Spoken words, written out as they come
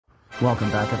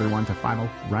Welcome back, everyone, to final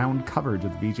round coverage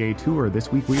of the VGA Tour.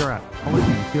 This week we are at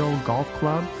Pelican Hill Golf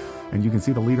Club, and you can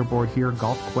see the leaderboard here.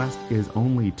 Golf Quest is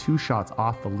only 2 shots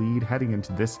off the lead heading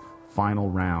into this final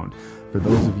round. For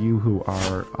those of you who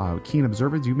are keen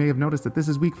observers, you may have noticed that this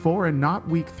is week 4 and not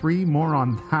week 3. More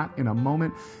on that in a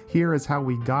moment. Here is how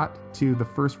we got to the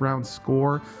first round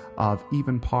score of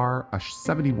even par, a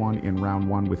 71 in round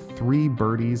 1 with 3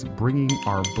 birdies, bringing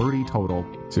our birdie total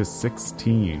to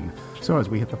 16. So as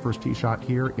we hit the first tee shot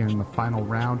here in the final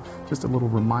round, just a little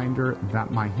reminder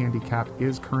that my handicap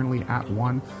is currently at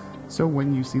 1. So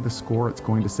when you see the score, it's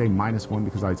going to say -1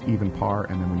 because I was even par,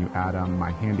 and then when you add on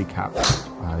my handicap,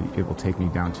 it will take me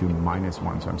down to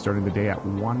 -1. So I'm starting the day at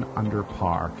 1 under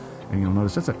par. And you'll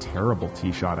notice just a terrible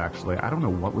tee shot, actually. I don't know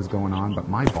what was going on, but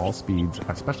my ball speeds,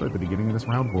 especially at the beginning of this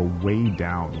round, were way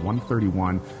down.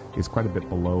 131 is quite a bit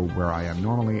below where I am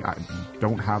normally. I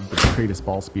don't have the greatest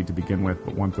ball speed to begin with,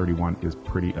 but 131 is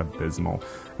pretty abysmal.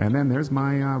 And then there's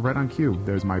my right on cue.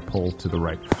 There's my pull to the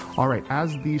right. All right,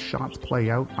 as these shots play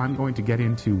out, I'm going to get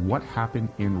into what happened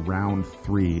in round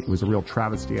 3. It was a real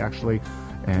travesty, actually,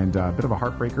 and a bit of a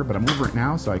heartbreaker, but I'm over it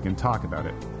now, so I can talk about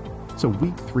it. So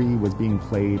week 3 was being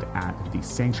played at the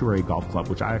Sanctuary Golf Club,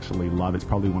 which I actually love. It's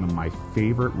probably one of my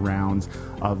favorite rounds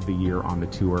of the year on the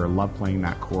tour. I love playing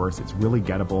that course. It's really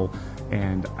gettable,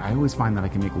 and I always find that I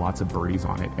can make lots of birdies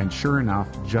on it. And sure enough,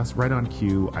 just right on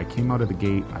cue, I came out of the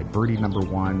gate, I birdied number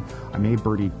 1. I may have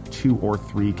birdied 2 or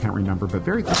 3, can't remember, but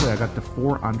very quickly I got to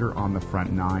 4 under on the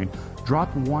front 9,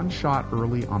 dropped 1 shot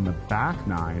early on the back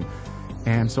 9,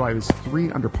 and so I was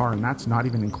 3 under par, and that's not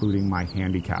even including my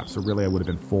handicap. So really I would have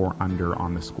been 4 under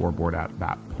on the scoreboard at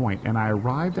that point. And I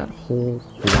arrived at hole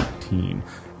 14,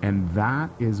 and that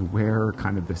is where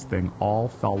kind of this thing all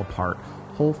fell apart.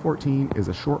 Hole 14 is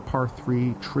a short par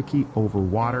 3, tricky over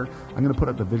water. I'm going to put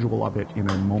up the visual of it in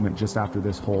a moment just after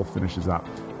this hole finishes up.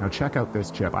 Now check out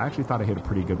this chip. I actually thought I hit a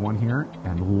pretty good one here,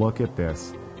 and look at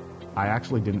this. I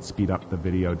actually didn't speed up the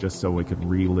video just so we could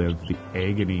relive the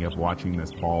agony of watching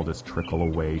this ball just trickle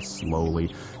away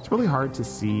slowly. It's really hard to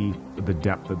see the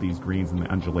depth of these greens and the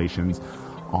undulations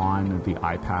on the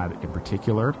iPad in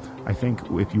particular. I think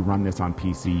if you run this on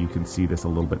PC, you can see this a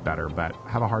little bit better, but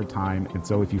have a hard time. And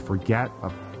so if you forget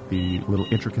of the little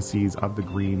intricacies of the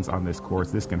greens on this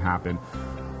course, this can happen.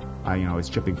 It's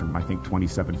chipping from, I think,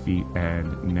 27 feet,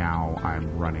 and now I'm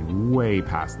running way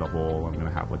past the hole. I'm going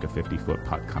to have like a 50-foot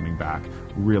putt coming back.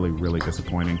 Really, really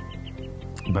disappointing.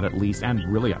 But at least, and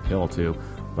really uphill too,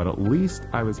 but at least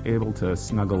I was able to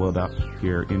snuggle it up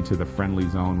here into the friendly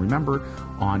zone. Remember,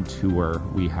 on tour,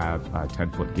 we have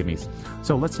 10-foot gimmies.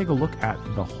 So let's take a look at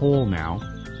the hole now.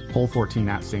 Hole 14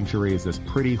 at Sanctuary is this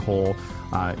pretty hole,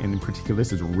 and in particular,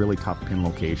 this is a really tough pin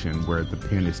location where the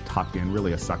pin is tucked in,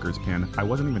 really a sucker's pin. I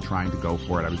wasn't even trying to go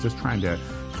for it. I was just trying to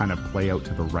kind of play out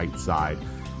to the right side.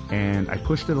 And I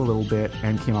pushed it a little bit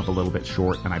and came up a little bit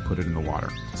short, and I put it in the water.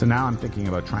 So now I'm thinking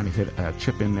about trying to hit a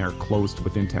chip in there close to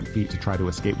within 10 feet to try to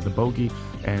escape with a bogey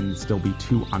and still be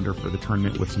 2 under for the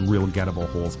tournament with some real gettable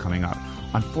holes coming up.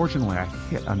 Unfortunately, I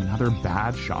hit another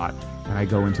bad shot, and I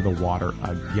go into the water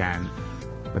again.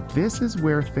 But this is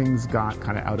where things got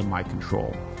kind of out of my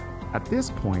control. At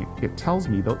this point, it tells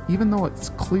me, though, even though it's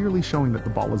clearly showing that the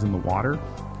ball is in the water,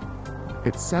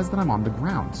 it says that I'm on the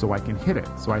ground, so I can hit it.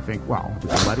 So I think, well,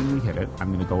 it's letting me hit it.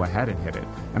 I'm going to go ahead and hit it.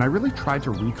 And I really tried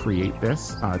to recreate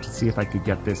this to see if I could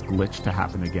get this glitch to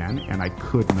happen again, and I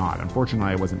could not.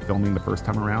 Unfortunately, I wasn't filming the first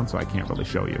time around, so I can't really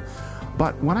show you.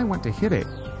 But when I went to hit it,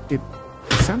 it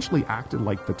essentially acted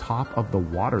like the top of the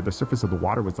water, the surface of the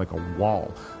water was like a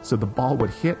wall. So the ball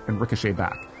would hit and ricochet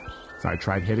back. So I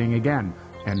tried hitting again,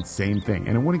 and same thing.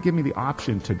 And it wouldn't give me the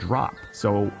option to drop.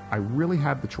 So I really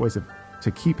had the choice of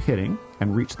to keep hitting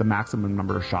and reach the maximum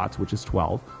number of shots, which is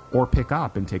 12, or pick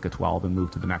up and take a 12 and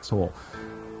move to the next hole.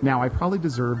 Now, I probably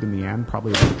deserved in the end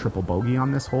probably a triple bogey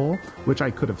on this hole, which I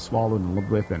could have swallowed and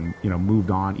lived with and, moved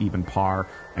on even par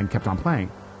and kept on playing.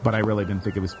 But I really didn't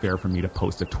think it was fair for me to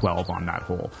post a 12 on that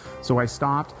hole. So I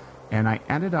stopped, and I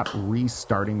ended up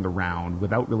restarting the round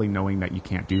without really knowing that you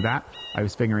can't do that. I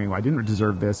was figuring, well, I didn't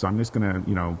deserve this, so I'm just going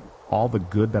to, all the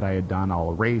good that I had done,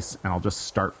 I'll erase, and I'll just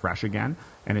start fresh again.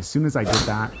 And as soon as I did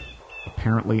that,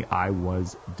 apparently I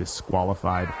was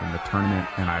disqualified from the tournament,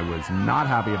 and I was not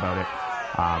happy about it,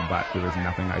 but there was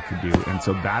nothing I could do. And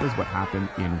so that is what happened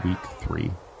in week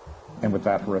 3. And with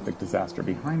that horrific disaster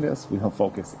behind us, we will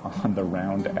focus on the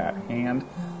round at hand.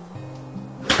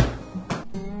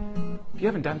 If you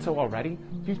haven't done so already,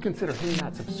 you'd consider hitting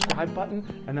that subscribe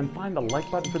button and then find the like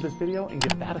button for this video and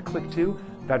give that a click too.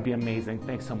 That'd be amazing.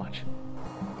 Thanks so much.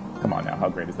 Come on now, how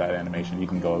great is that animation? You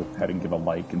can go ahead and give a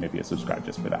like and maybe a subscribe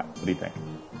just for that. What do you think?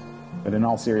 But in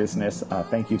all seriousness,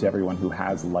 thank you to everyone who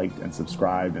has liked and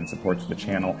subscribed and supports the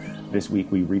channel. This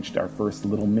week we reached our first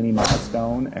little mini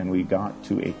milestone and we got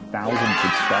to 1,000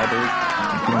 subscribers.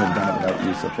 I couldn't have done it without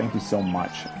you, so thank you so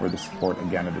much for the support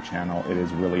again of the channel. It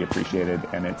is really appreciated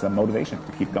and it's a motivation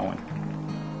to keep going.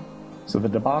 So the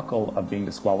debacle of being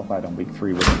disqualified on week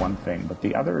 3 was one thing, but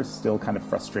the other is still kind of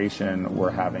frustration we're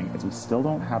having is we still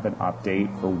don't have an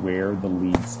update for where the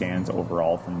league stands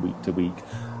overall from week to week.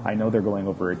 I know they're going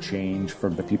over a change for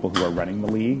the people who are running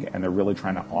the league, and they're really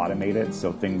trying to automate it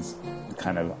so things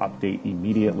kind of update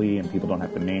immediately and people don't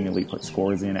have to manually put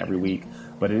scores in every week,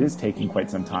 but it is taking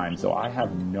quite some time. So I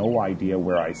have no idea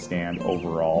where I stand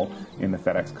overall in the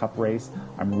FedEx Cup race.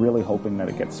 I'm really hoping that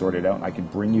it gets sorted out and I can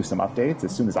bring you some updates.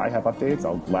 As soon as I have updates,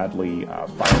 I'll gladly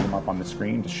fire them up on the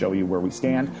screen to show you where we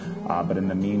stand. But in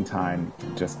the meantime,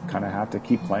 just kind of have to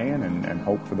keep playing and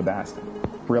hope for the best.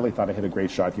 Really thought I hit a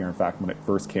great shot here. In fact, when it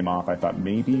first came off, I thought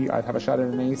maybe I'd have a shot at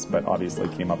an ace, but obviously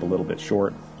came up a little bit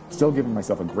short. Still giving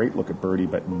myself a great look at birdie,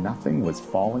 but nothing was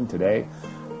falling today,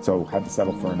 so had to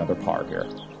settle for another par here.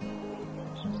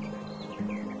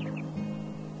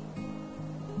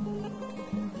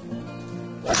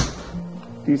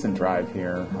 Decent drive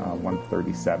here,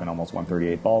 137, almost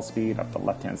 138 ball speed up the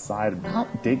left-hand side.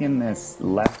 Not digging this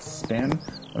left spin,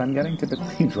 but I'm getting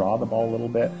typically draw the ball a little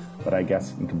bit, but I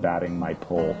guess in combating my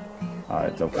pull,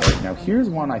 it's okay. Now here's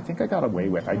one I think I got away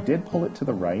with. I did pull it to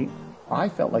the right. I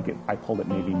felt like I pulled it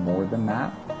maybe more than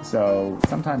that. So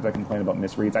sometimes I complain about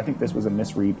misreads. I think this was a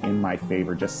misread in my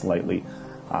favor just slightly.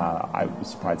 I was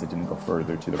surprised it didn't go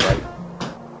further to the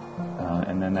right.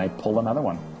 And then I pull another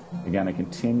one. Again, I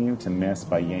continue to miss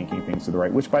by yanking things to the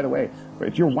right, which, by the way,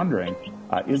 if you're wondering,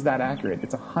 is that accurate?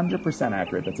 It's 100%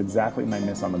 accurate. That's exactly my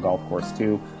miss on the golf course,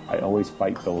 too. I always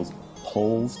fight those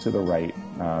pulls to the right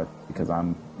because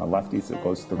I'm a lefty, so it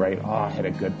goes to the right. Oh, I hit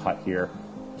a good putt here.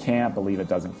 Can't believe it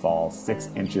doesn't fall. 6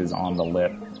 inches on the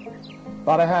lip.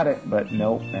 Thought I had it, but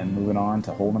nope. And moving on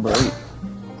to hole number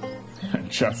 8.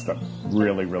 Just a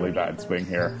really, really bad swing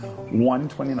here.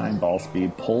 129 ball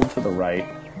speed, pulled to the right.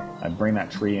 I bring that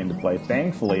tree into play.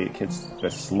 Thankfully, it hits the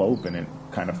slope and it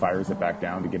kind of fires it back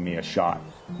down to give me a shot.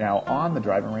 Now, on the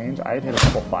driving range, I had hit a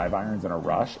couple 5-irons in a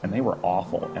rush, and they were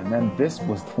awful. And then this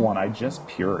was the one I just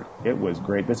pured. It was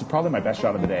great. This is probably my best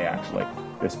shot of the day, actually,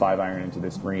 this 5-iron into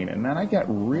this green. And then I get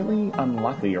really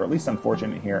unlucky, or at least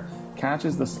unfortunate here,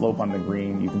 catches the slope on the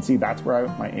green. You can see that's where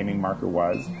my aiming marker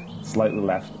was, slightly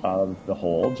left of the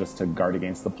hole, just to guard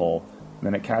against the pull. And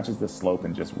then it catches the slope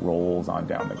and just rolls on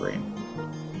down the green.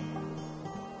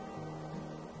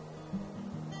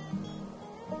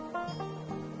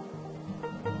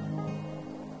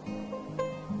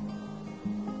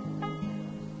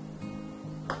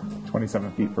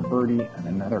 .27 feet for birdie, and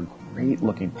another great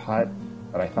looking putt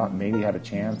that I thought maybe had a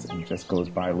chance and just goes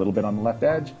by a little bit on the left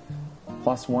edge.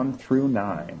 +1 through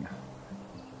 9.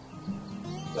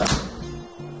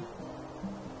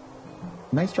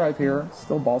 Nice drive here.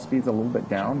 Still ball speed's a little bit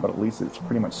down, but at least it's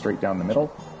pretty much straight down the middle,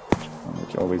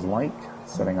 which I always like.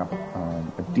 Setting up a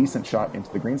decent shot into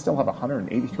the green. Still have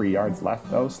 183 yards left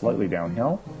though, slightly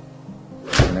downhill.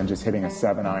 And then just hitting a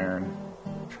 7-iron,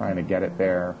 trying to get it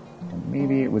there. And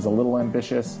maybe it was a little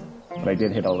ambitious, but I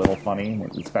did hit a little funny,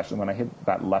 especially when I hit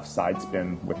that left side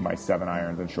spin with my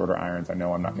 7-irons and shorter irons. I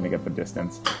know I'm not going to get the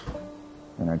distance.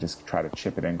 And I just try to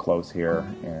chip it in close here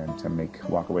and to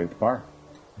walk away with the par.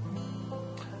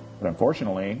 But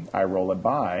unfortunately, I roll it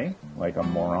by like a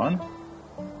moron.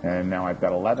 And now I've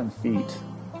got 11 feet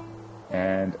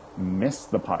and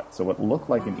missed the putt. So what looked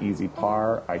like an easy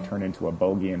par, I turn into a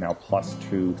bogey and now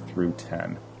 +2 through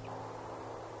 10.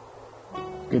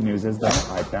 Good news is that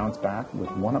I bounced back with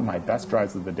one of my best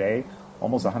drives of the day,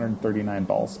 almost 139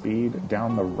 ball speed,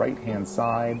 down the right-hand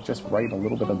side, just right a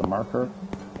little bit of the marker.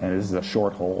 And this is a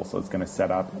short hole, so it's going to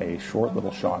set up a short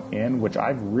little shot in, which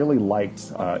I've really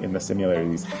liked in the simulator,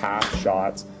 these half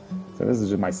shots. So this is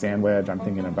just my sand wedge. I'm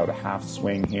thinking about a half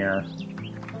swing here.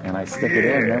 And I stick it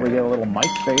in, and then we get a little Mike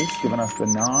face giving us the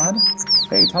nod.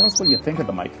 Hey, tell us what you think of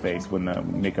the Mike face when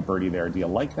we make a birdie there. Do you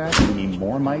like that? Do we need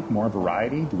more Mike, more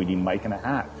variety? Do we need Mike in a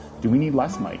hat? Do we need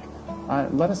less Mike?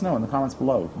 Let us know in the comments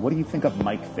below. What do you think of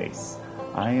Mike face?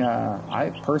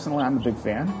 I personally, I'm a big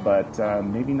fan, but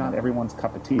maybe not everyone's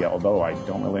cup of tea, although I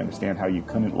don't really understand how you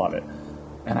couldn't love it.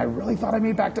 And I really thought I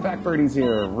made back-to-back birdies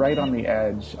here, right on the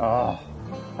edge. Oh,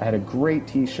 I had a great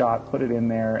tee shot, put it in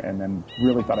there, and then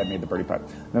really thought I made the birdie putt.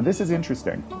 Now this is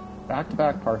interesting.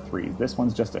 Back-to-back par 3s. This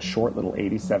one's just a short little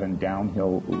 87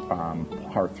 downhill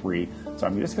par 3. So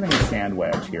I'm just going to get a sand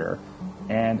wedge here.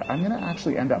 And I'm going to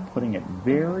actually end up putting it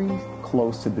very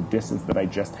close to the distance that I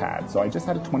just had. So I just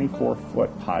had a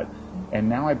 24-foot putt, and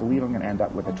now I believe I'm going to end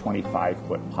up with a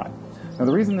 25-foot putt. Now,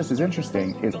 the reason this is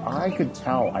interesting is I could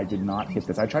tell I did not hit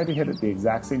this. I tried to hit it the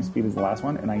exact same speed as the last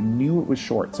one, and I knew it was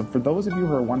short. So for those of you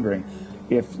who are wondering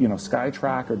if,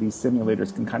 Skytrak or these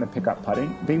simulators can kind of pick up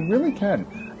putting, they really can.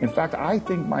 In fact, I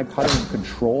think my putting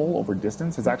control over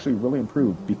distance has actually really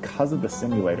improved because of the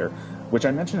simulator, which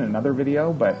I mentioned in another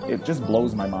video, but it just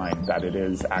blows my mind that it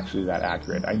is actually that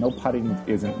accurate. I know putting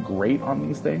isn't great on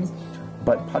these things,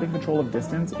 but putting control of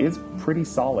distance is pretty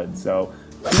solid. So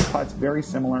two putts, very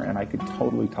similar, and I could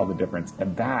totally tell the difference.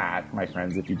 And that, my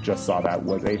friends, if you just saw that,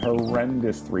 was a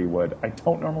horrendous 3-wood. I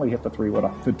don't normally hit the 3-wood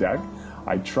off the deck.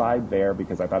 I tried there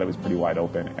because I thought it was pretty wide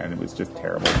open, and it was just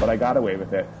terrible. But I got away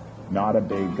with it. Not a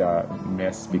big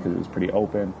miss because it was pretty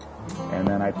open. And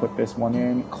then I put this one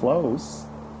in close,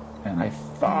 and I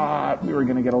thought we were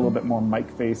going to get a little bit more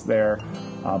mic face there,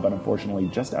 but unfortunately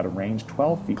just out of range,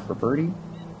 12 feet for birdie.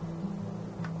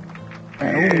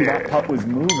 And ooh, that putt was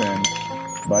moving,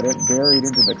 but it buried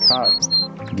into the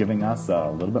cut, giving us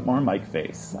a little bit more mic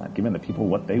face, giving the people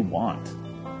what they want.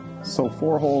 So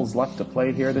 4 holes left to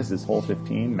play here. This is hole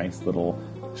 15, nice little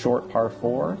short par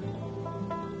 4.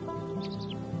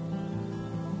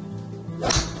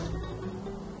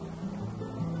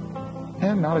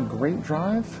 And not a great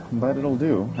drive, but it'll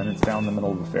do, and it's down the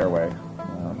middle of the fairway.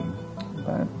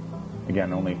 But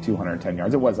again, only 210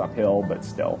 yards. It was uphill, but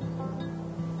still.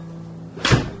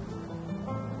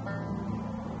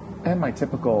 And my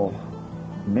typical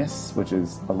miss, which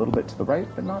is a little bit to the right,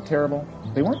 but not terrible.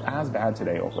 They weren't as bad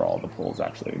today overall, the pulls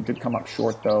actually. It did come up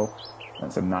short though.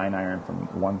 That's a 9-iron from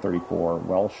 134,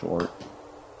 well short.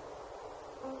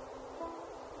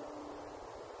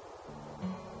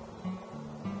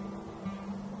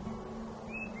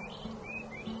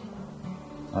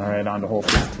 All right, on to hole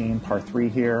 16, par 3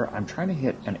 here. I'm trying to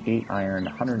hit an 8-iron,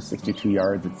 162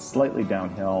 yards. It's slightly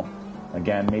downhill.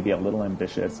 Again, maybe a little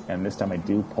ambitious, and this time I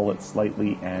do pull it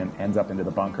slightly and ends up into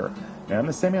the bunker. Now in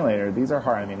the simulator, these are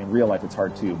hard. I mean, in real life it's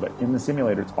hard too, but in the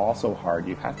simulator it's also hard.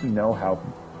 You have to know how,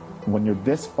 when you're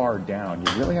this far down,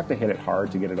 you really have to hit it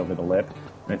hard to get it over the lip,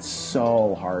 and it's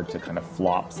so hard to kind of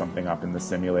flop something up in the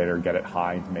simulator, get it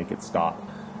high to make it stop.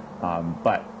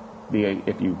 But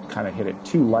if you kind of hit it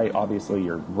too light, obviously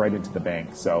you're right into the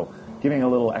bank. So giving a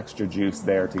little extra juice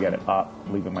there to get it up,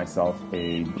 leaving myself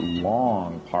a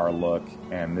long par look,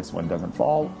 and this one doesn't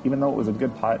fall. Even though it was a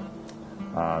good putt,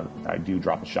 I do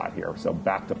drop a shot here. So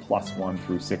back to +1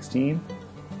 through 16.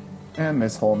 And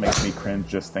this hole makes me cringe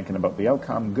just thinking about the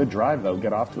outcome. Good drive though,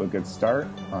 get off to a good start.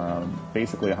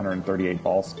 Basically 138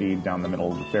 ball speed down the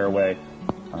middle of the fairway.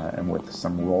 And with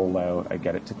some rollout, I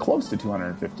get it to close to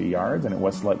 250 yards, and it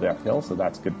was slightly uphill, so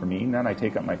that's good for me. And then I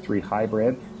take up my 3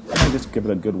 hybrid, and I just give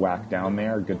it a good whack down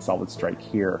there, a good solid strike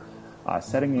here,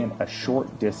 setting in a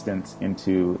short distance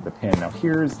into the pin. Now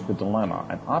here's the dilemma.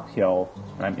 I'm uphill,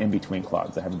 and I'm in between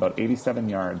clubs. I have about 87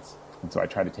 yards, and so I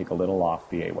try to take a little off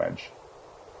the A-wedge.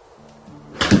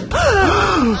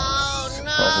 Oh,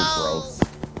 no. Oh, gross.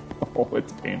 Oh,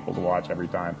 it's painful to watch every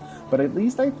time. But at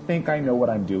least I think I know what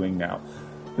I'm doing now.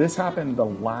 This happened the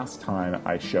last time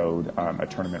I showed a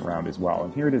tournament round as well,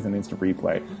 and here it is in instant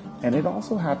replay. And it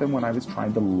also happened when I was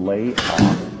trying to lay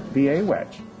off the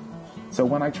A-wedge. So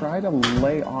when I try to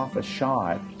lay off a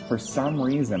shot, for some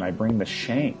reason I bring the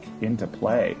shank into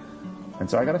play. And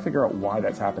so I got to figure out why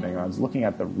that's happening. I was looking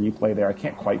at the replay there. I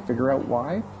can't quite figure out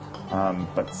why,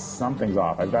 but something's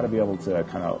off. I've got to be able to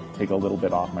kind of take a little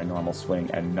bit off my normal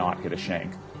swing and not hit a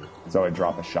shank. So I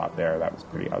drop a shot there. That was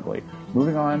pretty ugly.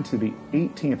 Moving on to the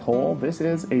 18th hole. This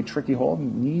is a tricky hole.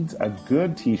 Needs a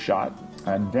good tee shot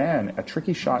and then a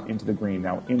tricky shot into the green.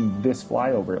 Now in this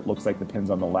flyover, it looks like the pin's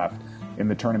on the left. In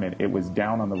the tournament, it was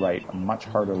down on the right, a much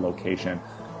harder location.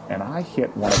 And I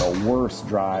hit one of the worst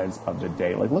drives of the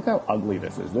day. Like, look how ugly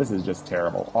this is. This is just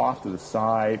terrible. Off to the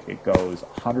side, it goes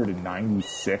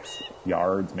 196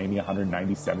 yards, maybe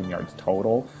 197 yards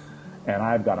total. And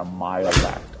I've got a mile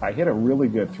left. I hit a really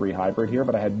good 3 hybrid here,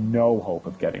 but I had no hope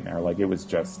of getting there. Like, it was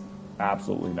just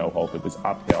absolutely no hope. It was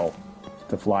uphill.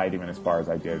 To fly it even as far as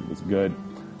I did was good.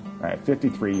 All right,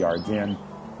 53 yards in.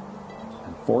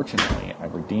 Unfortunately, I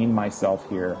redeemed myself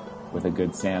here with a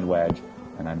good sand wedge,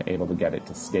 and I'm able to get it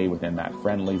to stay within that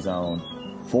friendly zone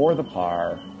for the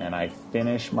par, and I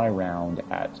finish my round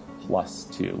at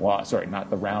 +2. Well, sorry, not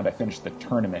the round. I finished the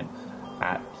tournament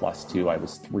at +2. I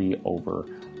was 3 over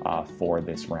for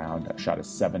this round. I shot a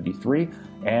 73.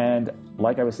 And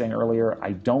like I was saying earlier,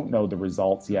 I don't know the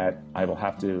results yet. I will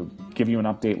have to give you an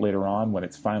update later on when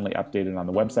it's finally updated on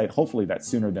the website. Hopefully that's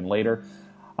sooner than later.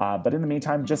 But in the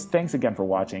meantime, just thanks again for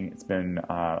watching. It's been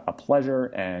a pleasure.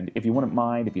 And if you wouldn't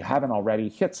mind, if you haven't already,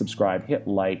 hit subscribe, hit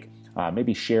like.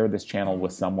 maybe share this channel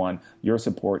with someone. Your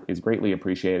support is greatly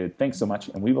appreciated. Thanks so much,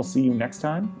 and we will see you next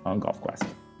time on Golf Quest.